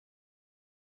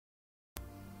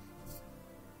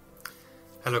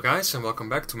Hello guys and welcome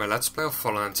back to my Let's Play of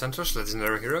Fallen Enchantress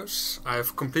Legendary Heroes.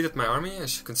 I've completed my army.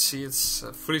 As you can see, it's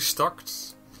fully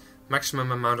stocked.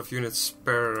 Maximum amount of units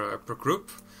per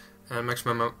group and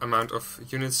maximum amount of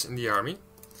units in the army.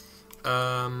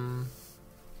 Now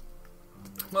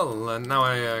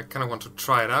I kind of want to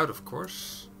try it out, of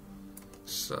course.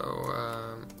 So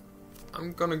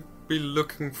I'm gonna be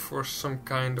looking for some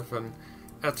kind of an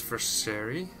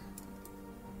adversary.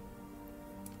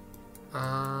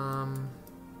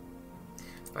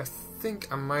 I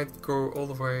think I might go all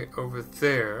the way over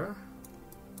there.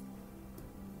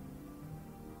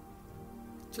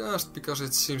 Just because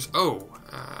it seems...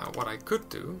 what I could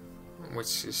do,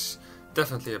 which is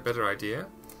definitely a better idea,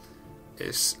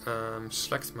 is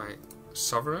select my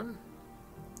Sovereign,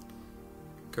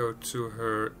 go to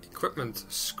her equipment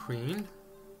screen,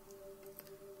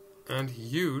 and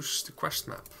use the quest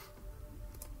map.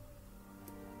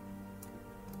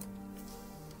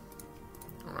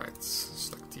 Alright,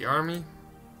 select the army.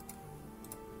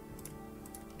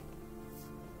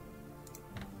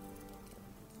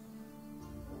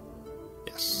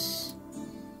 Yes.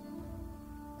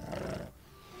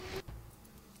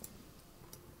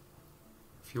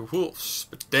 Few wolves,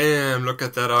 but damn, look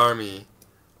at that army.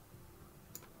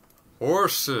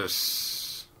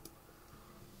 Horses.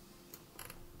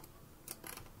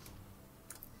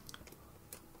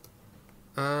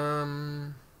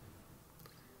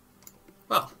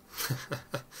 Well,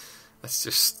 let's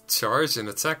just charge and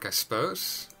attack, I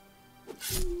suppose.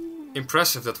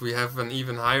 Impressive that we have an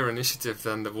even higher initiative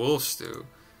than the wolves do.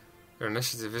 Their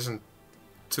initiative isn't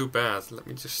too bad. Let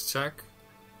me just check.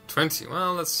 20.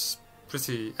 Well, that's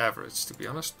pretty average, to be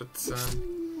honest. But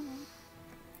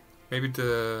maybe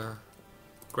the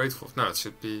Great Wolf. No, it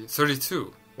should be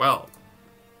 32. Well,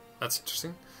 that's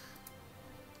interesting.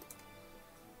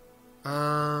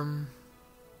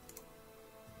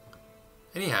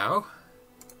 Anyhow,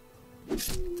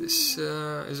 this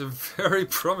is a very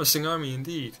promising army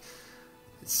indeed.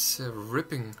 It's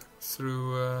ripping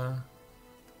through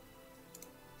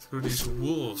these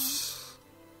wolves.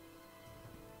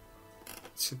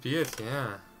 It should be it,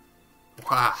 yeah.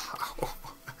 Wow.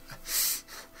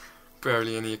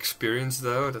 Barely any experience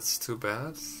though. That's too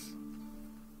bad.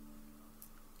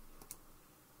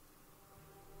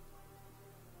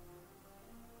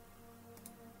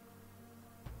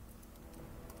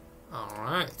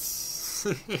 Alright.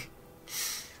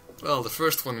 Well, the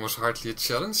first one was hardly a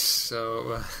challenge,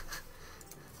 so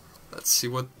let's see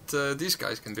what these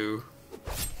guys can do.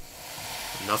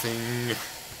 Nothing.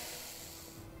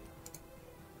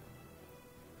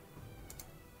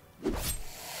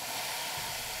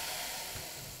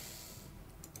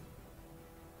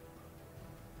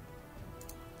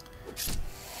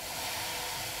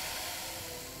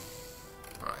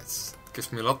 Alright,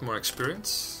 gives me a lot more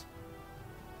experience.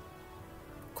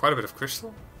 Quite a bit of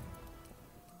crystal.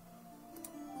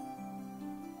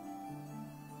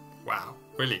 Wow,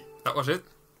 really? That was it?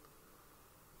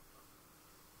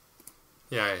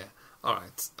 Yeah.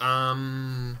 Alright. I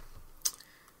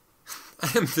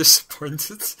am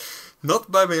disappointed.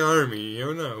 Not by my army,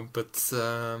 you know, but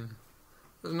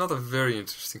another very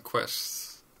interesting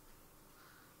quest.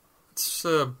 Let's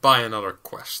buy another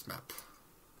quest map.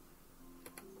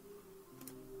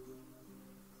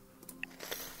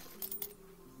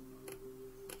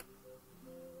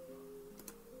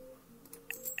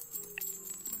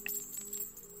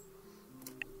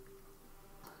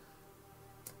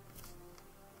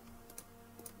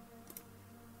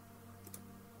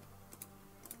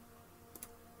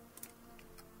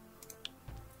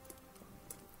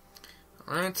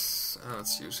 Alright,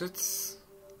 let's use it.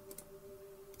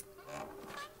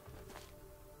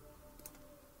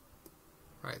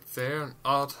 Right there, an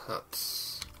odd hut.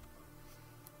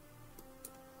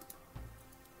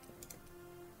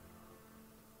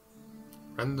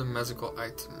 Random magical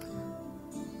item.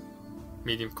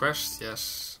 Medium quest,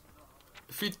 yes.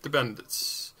 Defeat the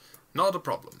bandits. Not a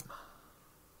problem.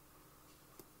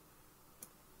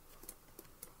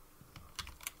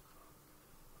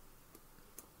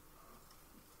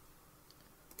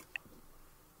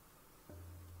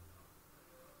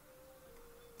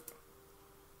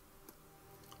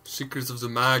 Secrets of the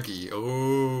Magi.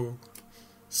 Oh,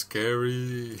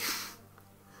 scary.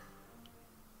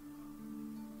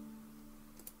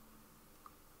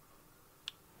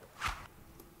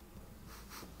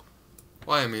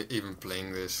 Why am I even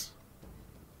playing this?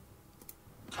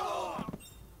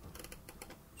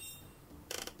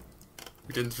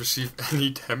 We didn't receive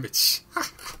any damage.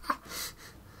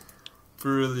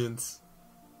 Brilliant.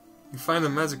 You find a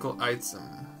magical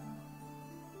item.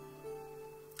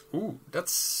 Ooh,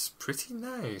 that's pretty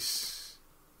nice.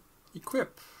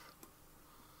 Equip.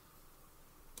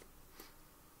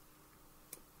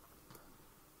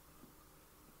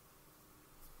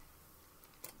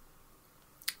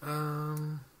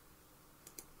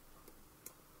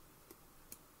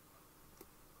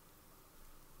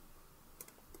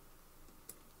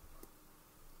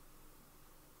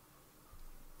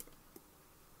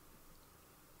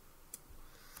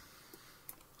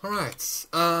 Alright,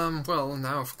 well,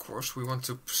 now of course we want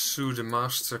to pursue the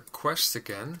master quest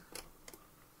again.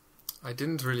 I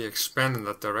didn't really expand in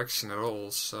that direction at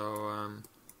all, so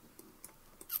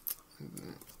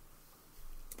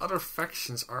other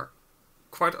factions are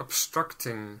quite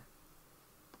obstructing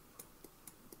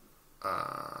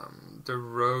the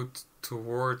road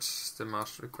towards the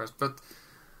master quest, but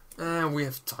we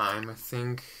have time, I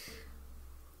think.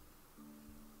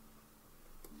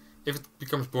 If it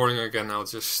becomes boring again, I'll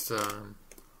just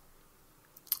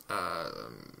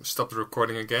stop the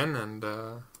recording again and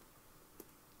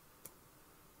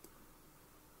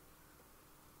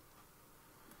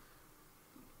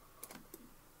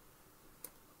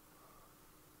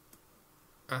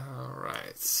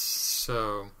alright,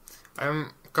 so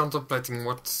I'm contemplating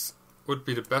what would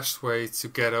be the best way to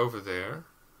get over there.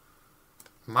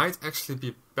 Might actually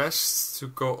be best to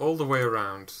go all the way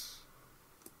around.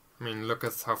 I mean, look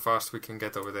at how fast we can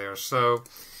get over there. So,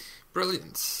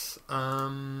 brilliant.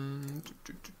 One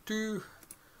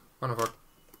of our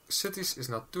cities is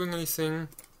not doing anything.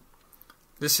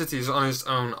 This city is on its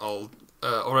own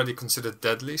already considered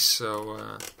deadly,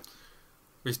 so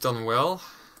we've done well.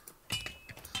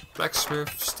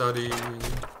 Blacksmith, study,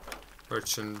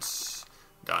 merchants,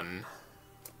 done.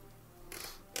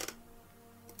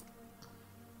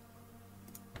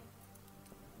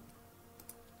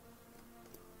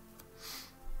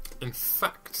 In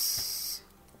fact,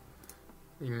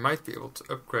 we might be able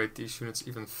to upgrade these units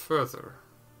even further.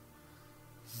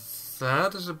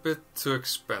 That is a bit too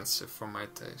expensive for my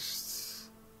taste.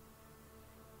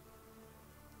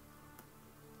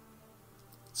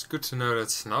 It's good to know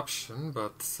that's an option,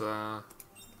 but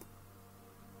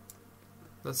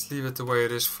let's leave it the way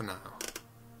it is for now.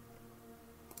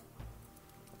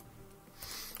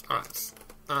 Alright.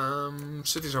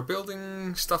 Cities are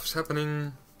building, stuff is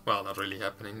happening. Well, not really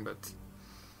happening, but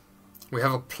we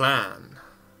have a plan.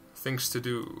 Things to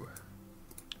do.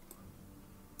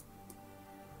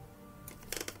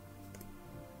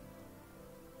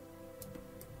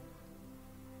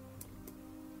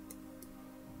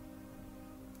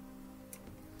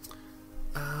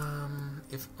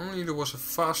 If only there was a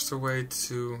faster way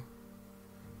to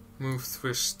move through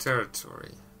his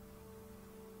territory.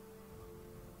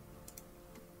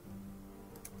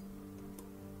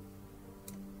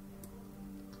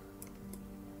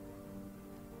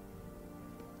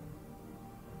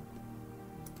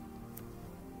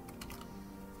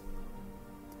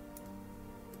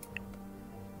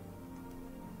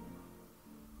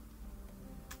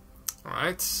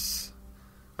 Alright,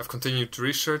 I've continued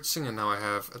researching and now I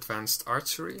have advanced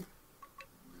archery.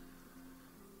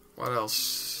 What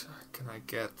else can I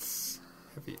get?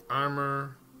 Heavy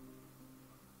armor,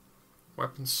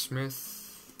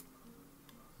 weaponsmith,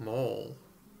 maul.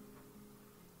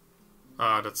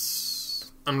 Ah,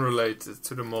 that's unrelated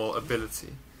to the maul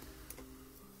ability.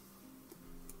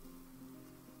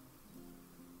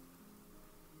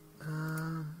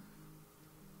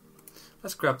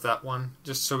 Let's grab that one,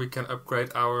 just so we can upgrade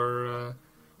our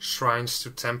shrines to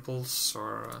temples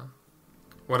or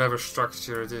whatever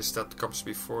structure it is that comes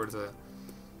before the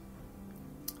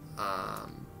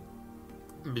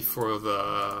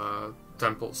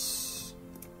temples.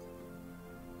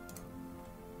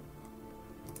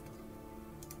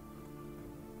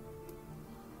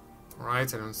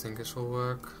 Right, I don't think this will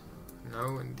work.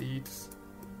 No, indeed.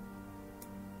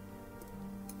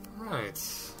 Right.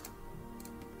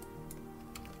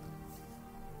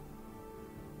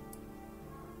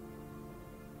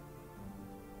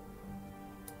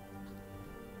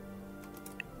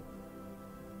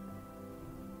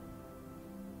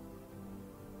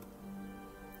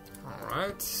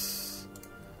 Alright.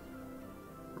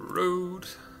 Road.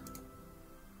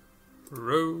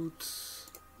 Road.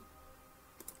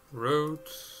 Road.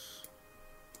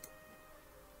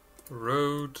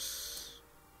 Road.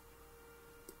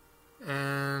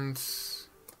 And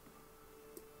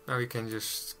now we can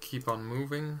just keep on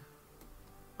moving.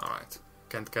 Alright.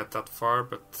 Can't get that far,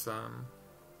 but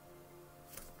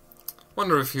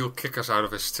wonder if he'll kick us out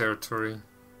of his territory.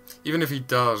 Even if he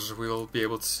does, we'll be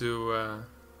able to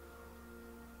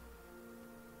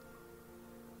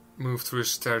move through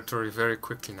his territory very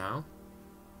quickly now.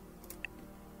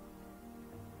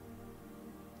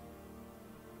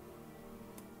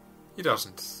 He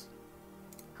doesn't.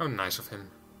 How nice of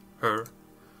him. Her.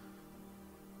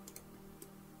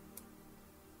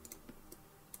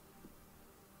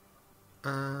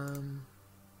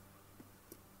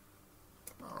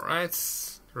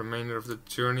 Alright. Remainder of the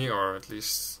journey, or at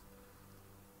least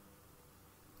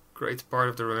great part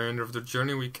of the remainder of the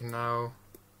journey, we can now...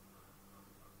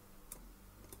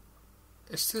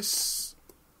 Has this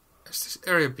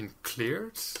area been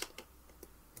cleared?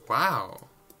 Wow.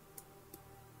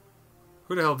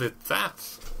 Who the hell did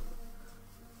that?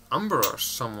 Umber or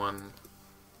someone.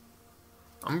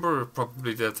 Umber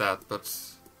probably did that, but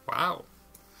wow.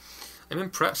 I'm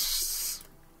impressed.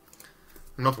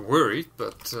 I'm not worried,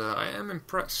 but I am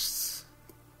impressed.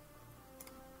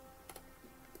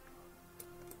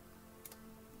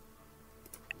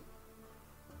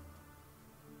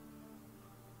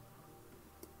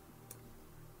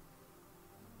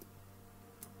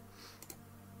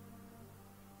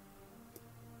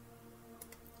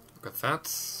 Look at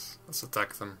that. Let's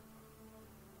attack them.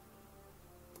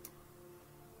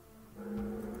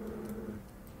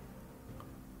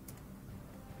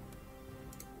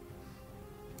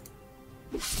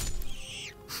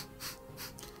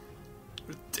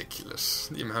 Ridiculous,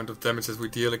 the amount of damage that we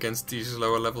deal against these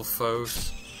lower level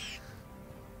foes.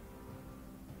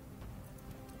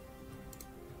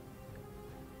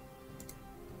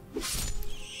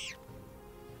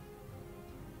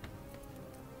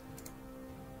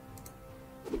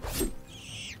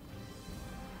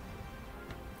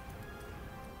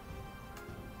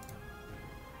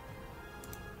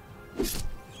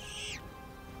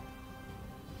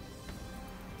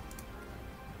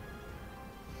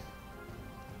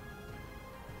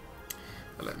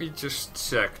 Let me just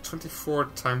check. 24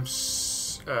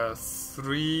 times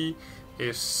 3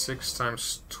 is 6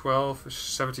 times 12 is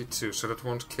 72, so that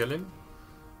won't kill him.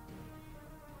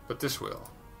 But this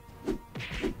will.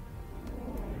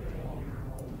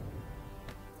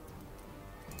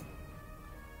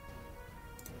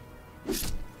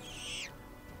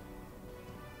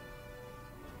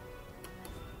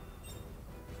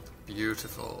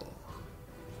 Beautiful.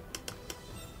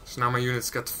 So now my units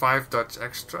get 5 dodge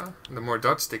extra. And the more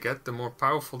dodge they get, the more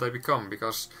powerful they become,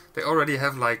 because they already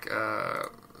have like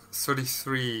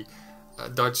 33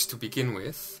 dodge to begin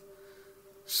with.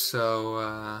 So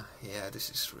yeah, this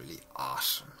is really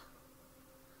awesome.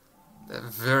 They have a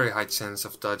very high chance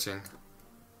of dodging.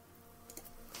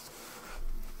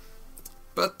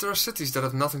 But there are cities that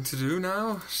have nothing to do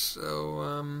now,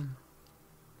 so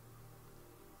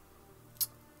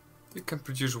you can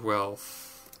produce wealth.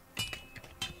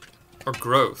 Or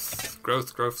growth.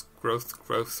 Growth.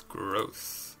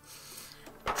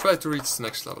 Try to reach the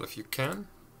next level if you can.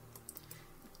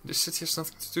 This city has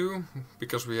nothing to do,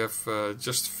 because we have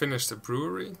just finished a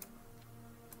brewery.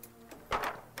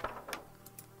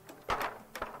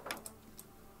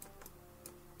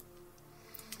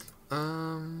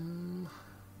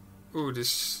 Ooh,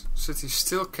 this city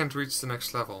still can't reach the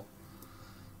next level.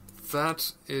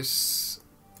 That is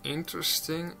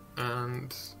interesting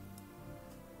and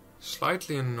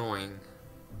slightly annoying.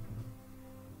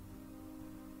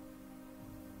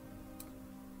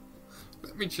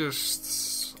 Let me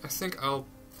just... I think I'll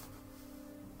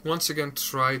once again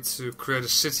try to create a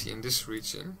city in this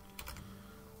region,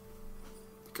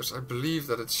 because I believe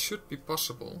that it should be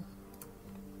possible.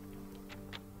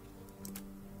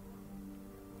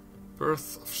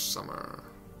 Birth of Summer.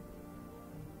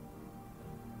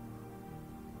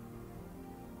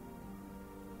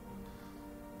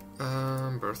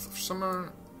 Birth of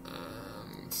Summer,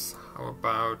 and how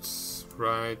about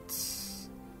right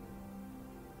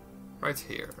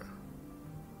here?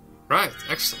 Right,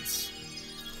 excellent.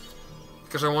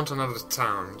 Because I want another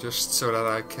town, just so that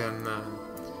I can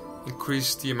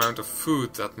increase the amount of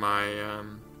food that my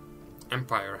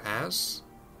empire has.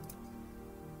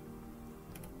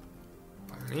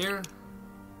 Pioneer,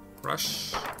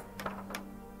 rush.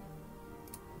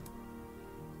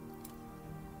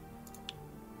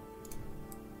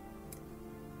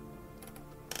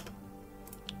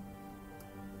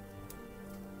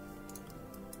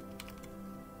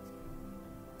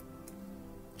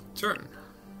 Turn.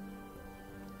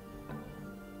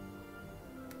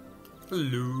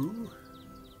 Hello.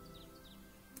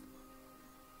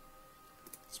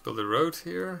 Let's build a road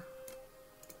here.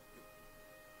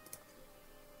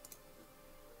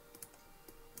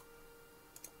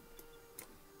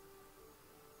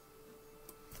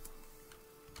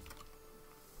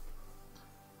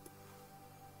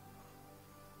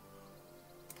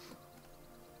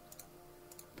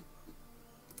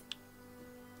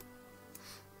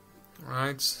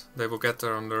 Right, they will get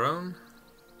there on their own.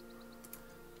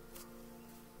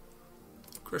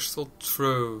 Crystal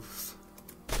Trove.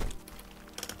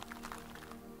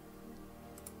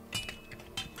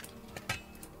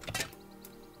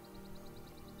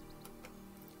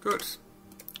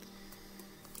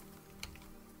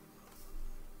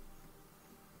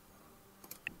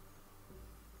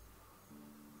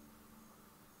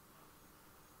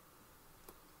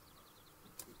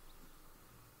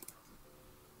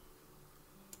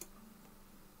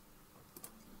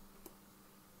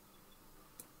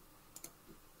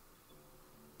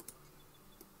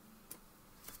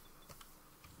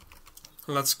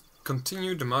 let's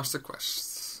continue the master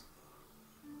quest.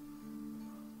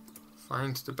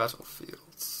 Find the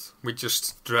battlefield. We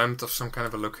just dreamt of some kind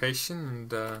of a location,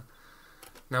 and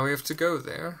now we have to go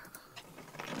there.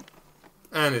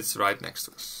 And it's right next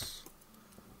to us.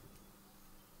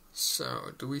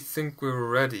 So, do we think we're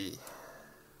ready?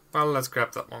 Well, let's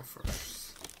grab that one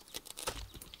first.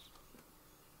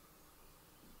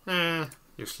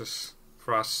 Useless.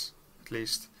 For us, at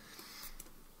least.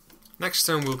 Next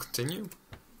turn we'll continue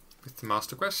with the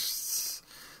master quests.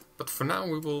 But for now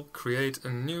we will create a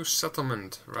new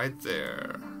settlement right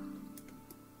there.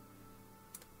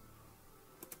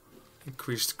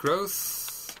 Increased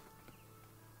growth.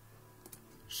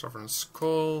 Sovereign's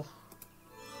Call.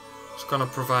 It's gonna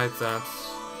provide that.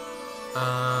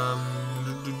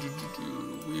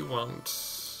 We want...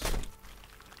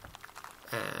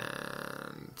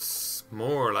 And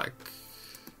more like...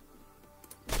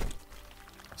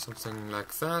 something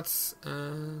like that,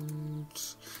 and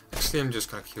actually I'm just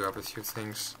gonna queue up a few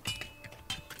things.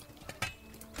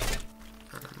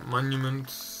 And a monument.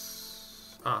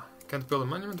 Can't build a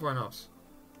monument? Why not?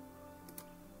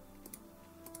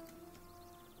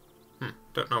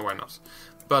 Don't know why not.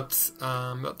 But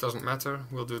that doesn't matter,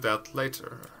 we'll do that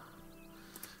later.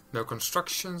 No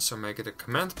construction, so make it a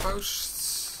command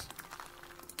post.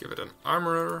 Give it an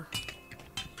armorer.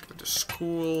 Give it a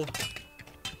school.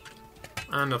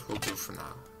 And that will do for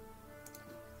now.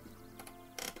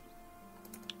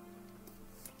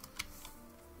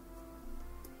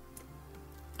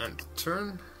 And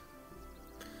turn.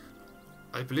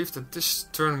 I believe that this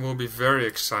turn will be very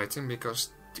exciting because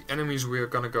the enemies we are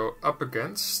gonna go up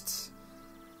against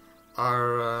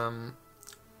are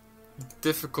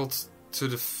difficult to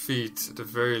defeat at the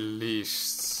very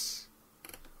least.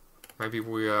 Maybe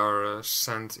we are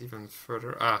sent even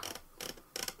further.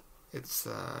 It's,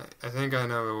 I think I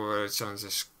know where the challenge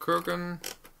is. Kurgan,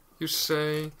 you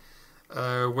say.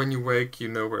 When you wake, you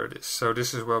know where it is. So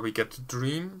this is where we get the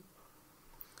dream.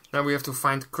 Now we have to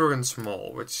find Kurgan's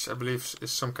Mall, which I believe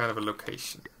is some kind of a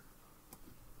location.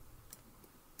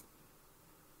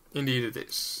 Indeed it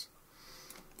is.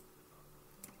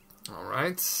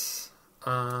 Alright.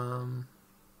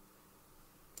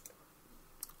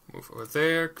 Move over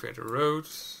there, create a road.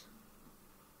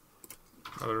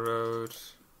 Another road.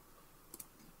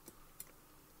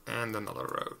 And another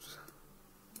road.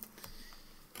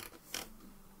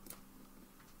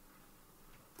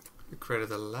 We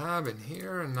created a lab in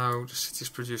here, and now the city is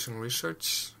producing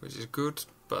research, which is good,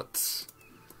 but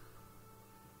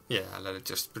yeah, let it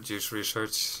just produce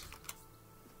research.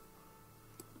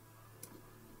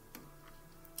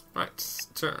 Right,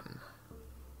 turn.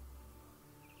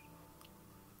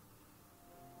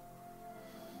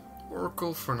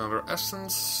 Oracle for another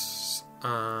essence.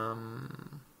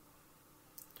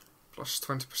 Plus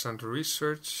 20%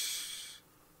 research.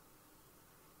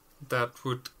 That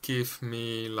would give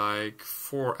me like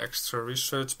 4 extra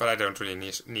research, but I don't really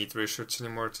need research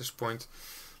anymore at this point.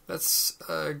 Let's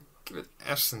give it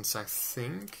essence, I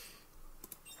think.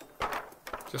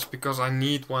 Just because I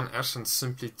need 1 essence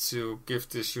simply to give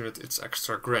this unit its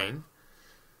extra grain.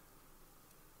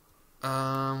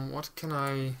 What can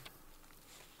I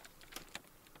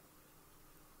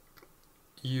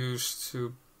use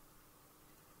to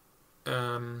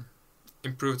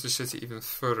improve the city even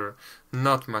further?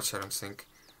 Not much, I don't think.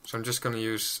 So I'm just going to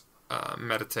use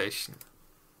meditation.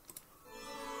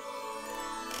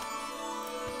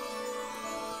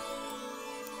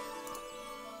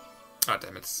 Ah,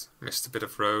 damn it. Missed a bit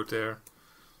of road there.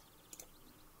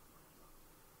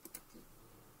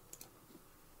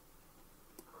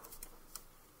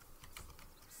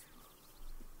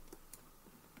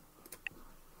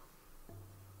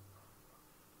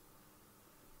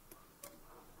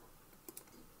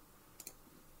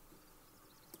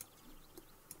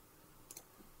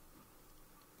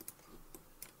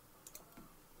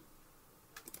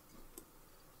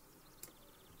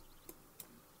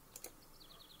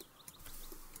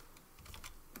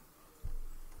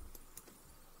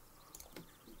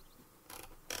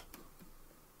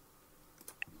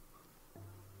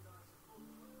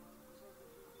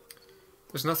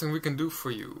 There's nothing we can do for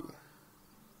you.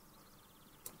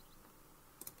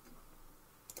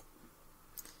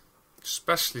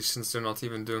 Especially since they're not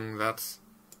even doing that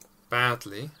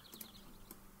badly.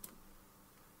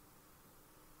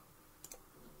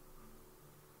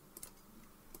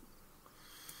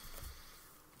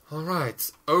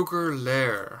 Alright, Ogre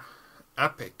Lair.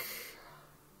 Epic.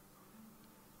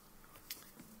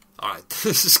 Alright,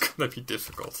 this is gonna be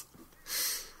difficult.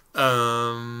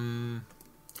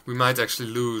 We might actually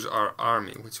lose our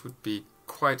army, which would be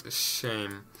quite a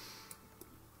shame.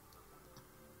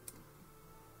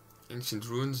 Ancient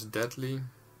ruins, deadly.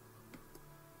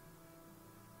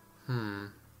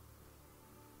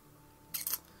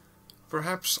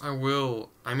 Perhaps I will.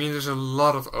 I mean, there's a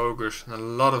lot of ogres and a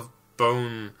lot of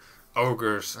bone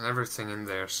ogres and everything in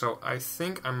there. So I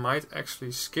think I might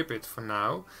actually skip it for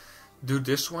now. Do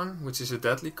this one, which is a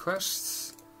deadly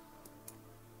quest.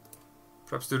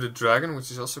 Perhaps do the dragon,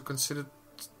 which is also considered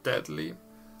deadly.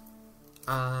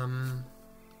 And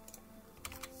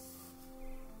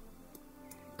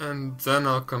then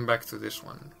I'll come back to this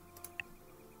one.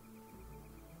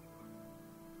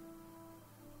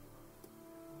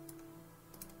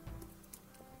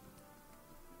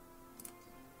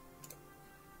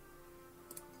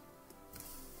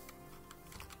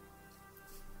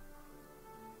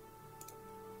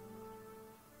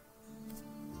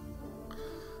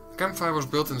 The campfire was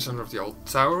built in the center of the old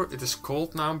tower. It is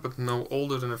cold now, but no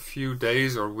older than a few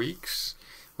days or weeks.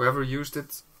 Whoever used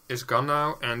it is gone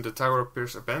now, and the tower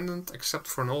appears abandoned, except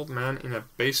for an old man in a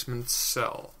basement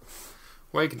cell.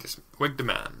 Wake the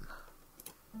man.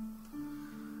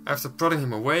 After prodding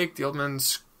him awake, the old man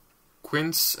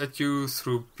squints at you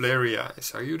through bleary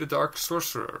eyes. Are you the dark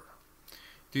sorcerer?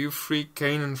 Do you free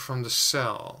Canaan from the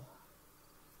cell?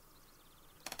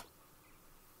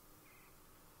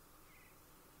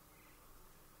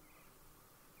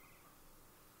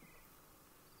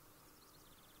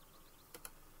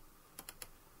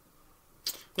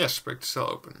 Yes, break the cell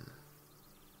open.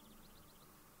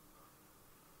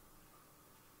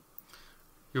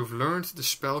 You've learned the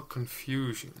spell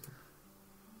Confusion.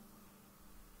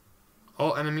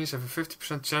 All enemies have a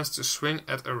 50% chance to swing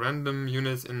at a random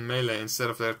unit in melee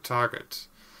instead of their target,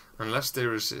 unless they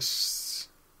resist.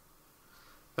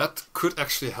 That could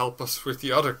actually help us with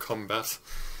the other combat.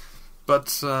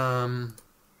 But,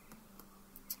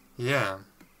 yeah.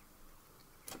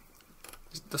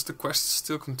 Does the quest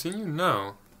still continue?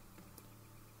 No.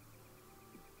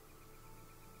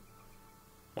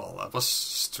 Well, that was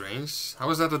strange. How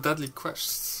is that a deadly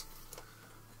quest?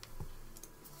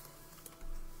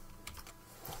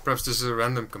 Perhaps this is a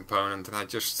random component and I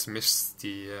just missed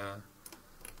the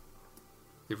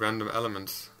random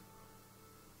element.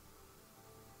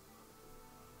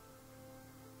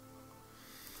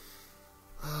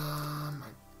 I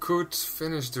could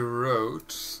finish the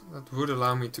road. That would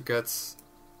allow me to get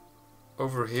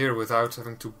over here without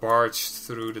having to barge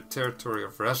through the territory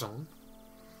of Rezon.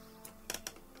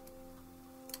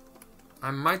 I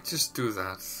might just do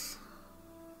that.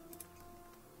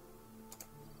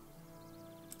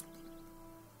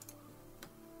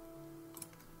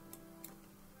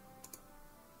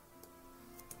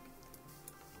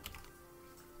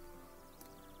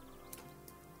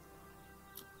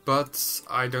 But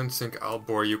I don't think I'll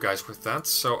bore you guys with that,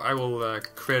 so I will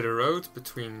create a road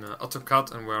between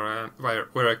Autocat and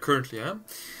where I currently am.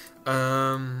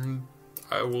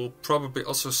 I will probably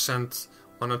also send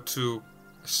 1 or 2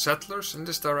 settlers in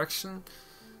this direction,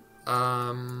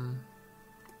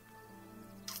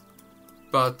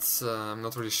 but I'm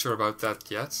not really sure about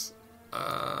that yet.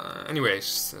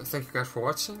 Anyways, thank you guys for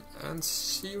watching and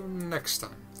see you next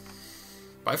time.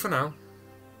 Bye for now.